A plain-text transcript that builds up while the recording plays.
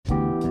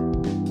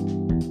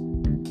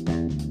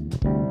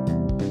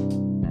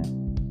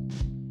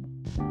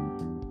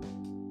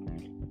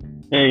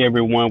Hey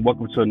everyone,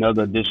 welcome to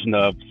another edition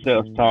of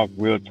Sales Talk,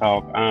 Real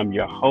Talk. I'm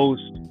your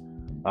host,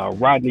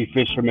 Rodney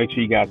Fisher. Make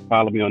sure you guys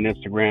follow me on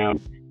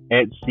Instagram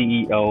at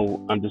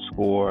CEO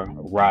underscore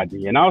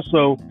Rodney. And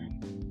also,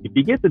 if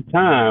you get the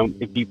time,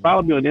 if you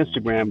follow me on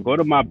Instagram, go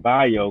to my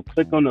bio,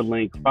 click on the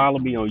link, follow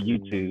me on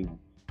YouTube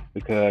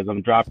because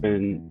I'm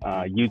dropping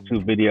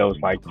YouTube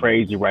videos like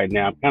crazy right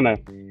now. I'm kind of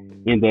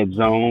in that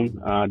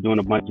zone, doing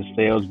a bunch of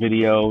sales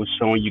videos,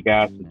 showing you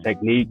guys some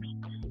techniques,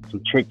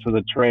 some tricks of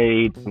the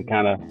trade, some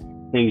kind of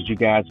things you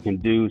guys can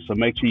do. So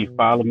make sure you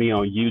follow me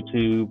on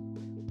YouTube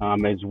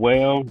as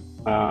well.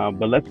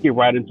 But let's get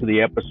right into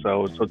the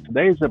episode. So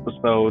today's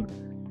episode,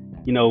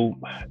 you know,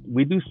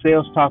 we do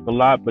sales talk a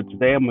lot, but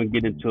today I'm going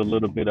to get into a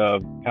little bit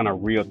of kind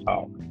of real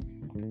talk.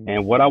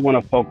 And what I want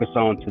to focus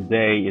on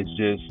today is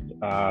just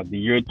the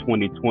year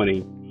 2020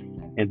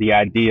 and the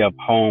idea of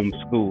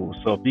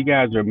homeschool. So if you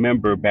guys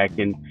remember back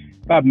in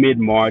about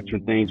mid-March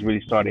when things really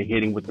started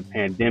hitting with the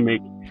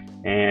pandemic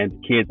and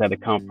kids had to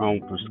come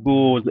home from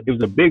school, it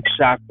was a big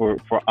shock for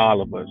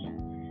all of us.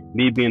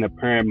 Me being a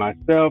parent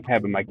myself,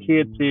 having my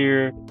kids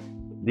here,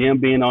 them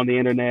being on the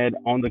internet,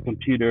 on the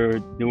computer,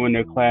 doing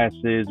their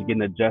classes,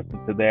 getting adjusted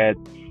to that.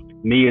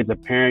 Me as a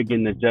parent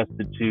getting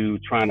adjusted to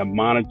trying to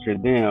monitor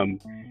them,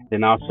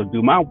 then also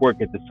do my work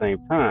at the same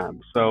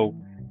time. So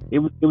it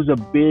was a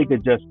big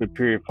adjustment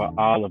period for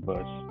all of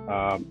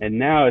us. And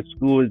now as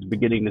school is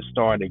beginning to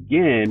start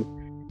again,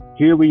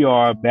 here we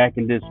are back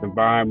in this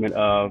environment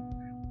of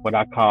what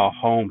I call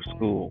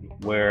homeschool,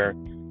 where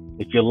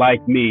if you're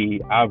like me,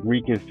 I've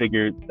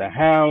reconfigured the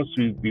house.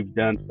 We've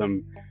done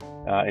some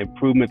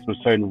improvements with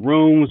certain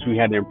rooms. We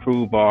had to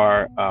improve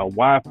our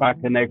Wi-Fi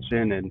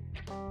connection and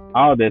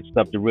all that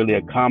stuff to really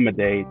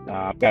accommodate.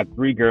 I've got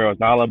three girls.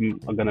 All of them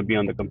are going to be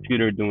on the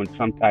computer doing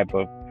some type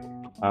of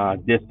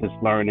distance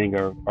learning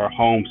or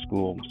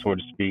homeschool, so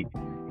to speak.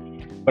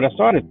 But I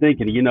started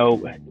thinking,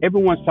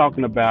 everyone's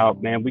talking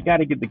about, man, we got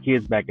to get the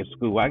kids back at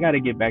school. I got to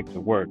get back to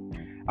work.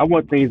 I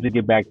want things to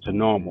get back to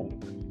normal.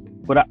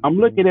 But I'm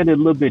looking at it a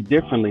little bit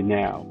differently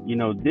now.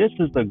 This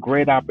is a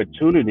great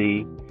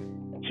opportunity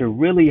to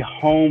really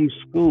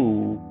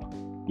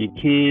homeschool your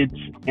kids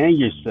and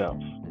yourself.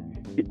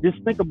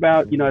 Just think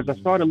about, as I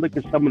started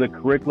looking at some of the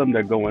curriculum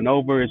they're going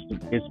over,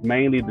 it's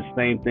mainly the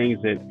same things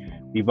that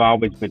we've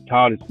always been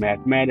taught. It's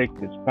mathematics,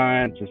 it's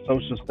science, it's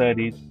social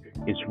studies,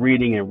 it's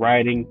reading and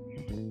writing.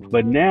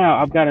 But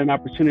now I've got an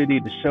opportunity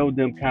to show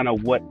them kind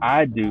of what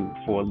I do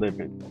for a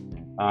living,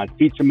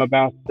 teach them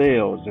about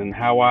sales and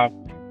how I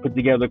put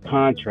together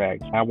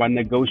contracts, how I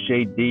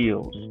negotiate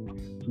deals.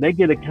 So they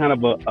get a kind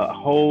of a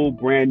whole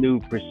brand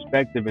new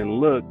perspective and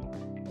look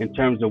in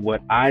terms of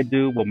what I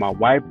do, what my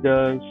wife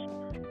does.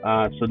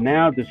 So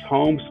now this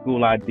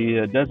homeschool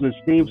idea doesn't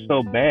seem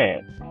so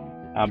bad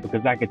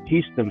because I could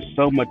teach them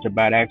so much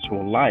about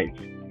actual life.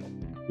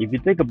 If you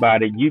think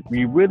about it, you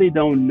really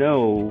don't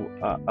know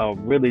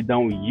really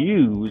don't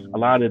use a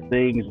lot of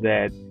things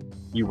that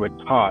you were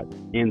taught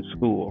in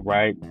school,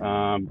 right?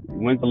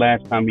 When's the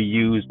last time you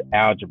used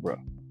algebra?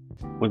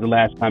 When's the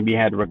last time you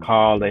had to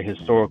recall a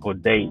historical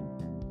date?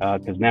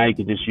 Because now you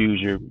can just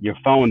use your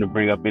phone to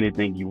bring up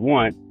anything you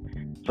want.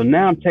 So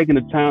now I'm taking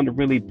the time to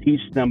really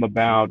teach them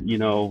about,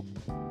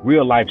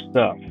 real life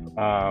stuff,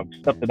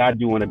 stuff that I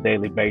do on a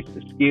daily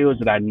basis, skills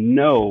that I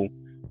know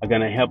are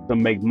going to help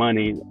them make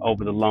money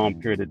over the long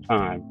period of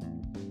time.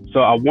 So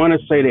I want to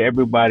say to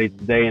everybody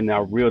today in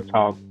our Real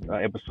Talk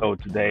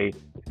episode today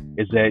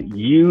is that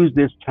use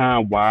this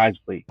time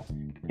wisely.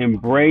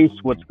 Embrace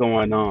what's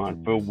going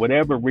on. For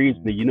whatever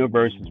reason, the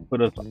universe has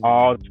put us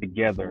all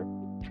together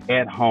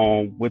at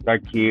home with our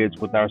kids,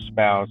 with our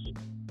spouse,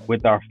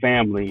 with our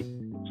family,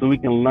 so we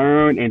can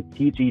learn and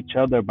teach each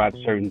other about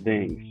certain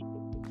things.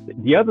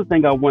 The other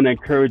thing I want to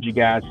encourage you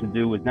guys to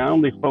do is not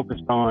only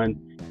focus on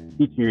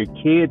teaching your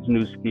kids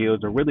new skills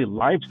or really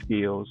life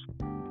skills,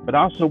 but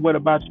also what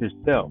about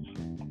yourself?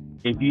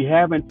 If you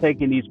haven't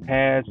taken these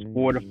past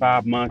 4 to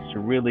 5 months to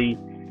really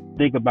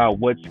think about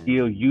what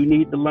skill you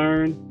need to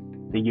learn,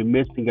 then you're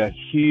missing a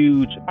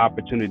huge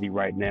opportunity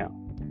right now.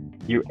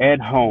 You're at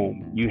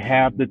home, you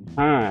have the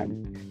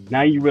time.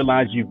 Now you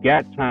realize you've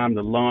got time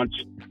to launch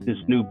this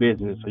new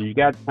business, or you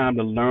got time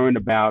to learn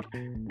about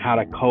how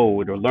to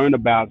code, or learn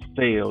about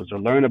sales, or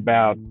learn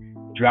about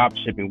drop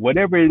shipping,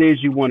 whatever it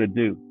is you want to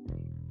do.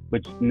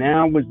 But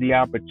now was the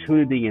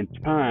opportunity and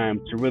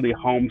time to really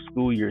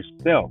homeschool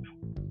yourself,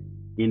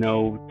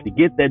 to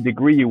get that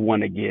degree you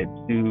want to get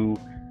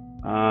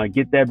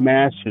that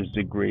master's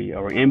degree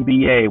or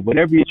MBA,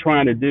 whatever you're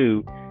trying to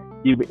do.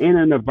 You're in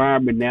an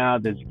environment now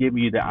that's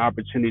giving you the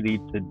opportunity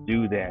to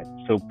do that.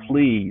 So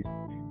please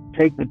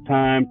take the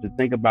time to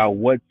think about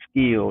what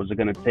skills are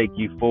going to take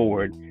you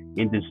forward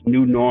in this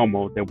new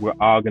normal that we're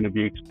all going to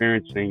be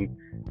experiencing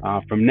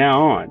from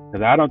now on.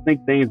 Because I don't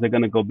think things are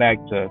going to go back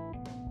to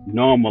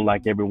normal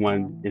like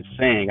everyone is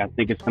saying. I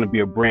think it's going to be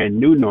a brand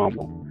new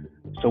normal.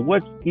 So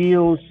what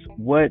skills,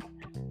 what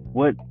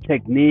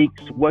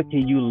techniques, what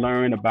can you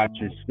learn about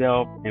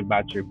yourself and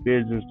about your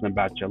business and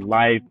about your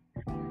life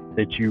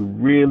that you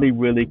really,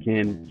 really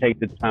can take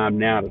the time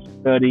now to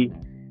study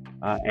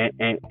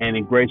and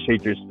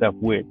ingratiate yourself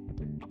with.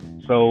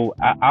 So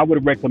I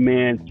would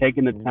recommend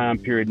taking the time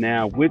period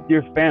now with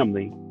your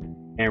family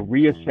and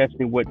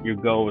reassessing what your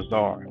goals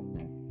are.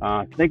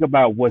 Think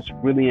about what's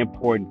really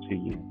important to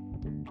you.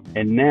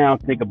 And now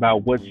think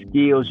about what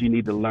skills you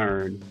need to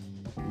learn.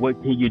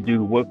 What can you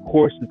do? What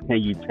courses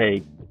can you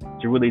take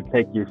to really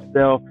take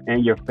yourself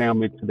and your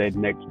family to that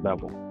next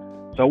level?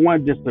 So I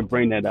wanted just to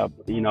bring that up.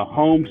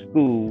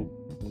 Homeschool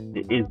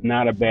is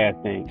not a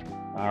bad thing.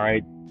 All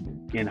right.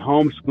 And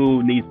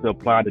homeschool needs to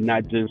apply to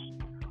not just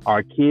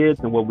our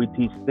kids and what we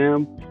teach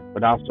them,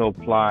 but also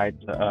apply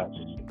to us.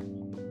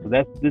 So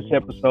that's this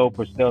episode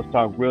for Sales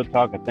Talk Real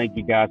Talk. I thank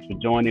you guys for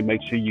joining.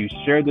 Make sure you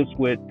share this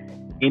with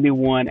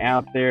anyone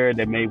out there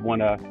that may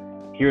want to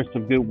hear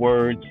some good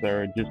words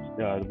or just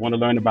want to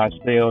learn about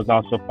sales.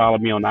 Also follow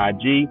me on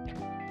IG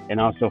and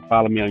also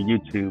follow me on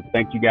YouTube.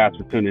 Thank you guys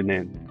for tuning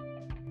in.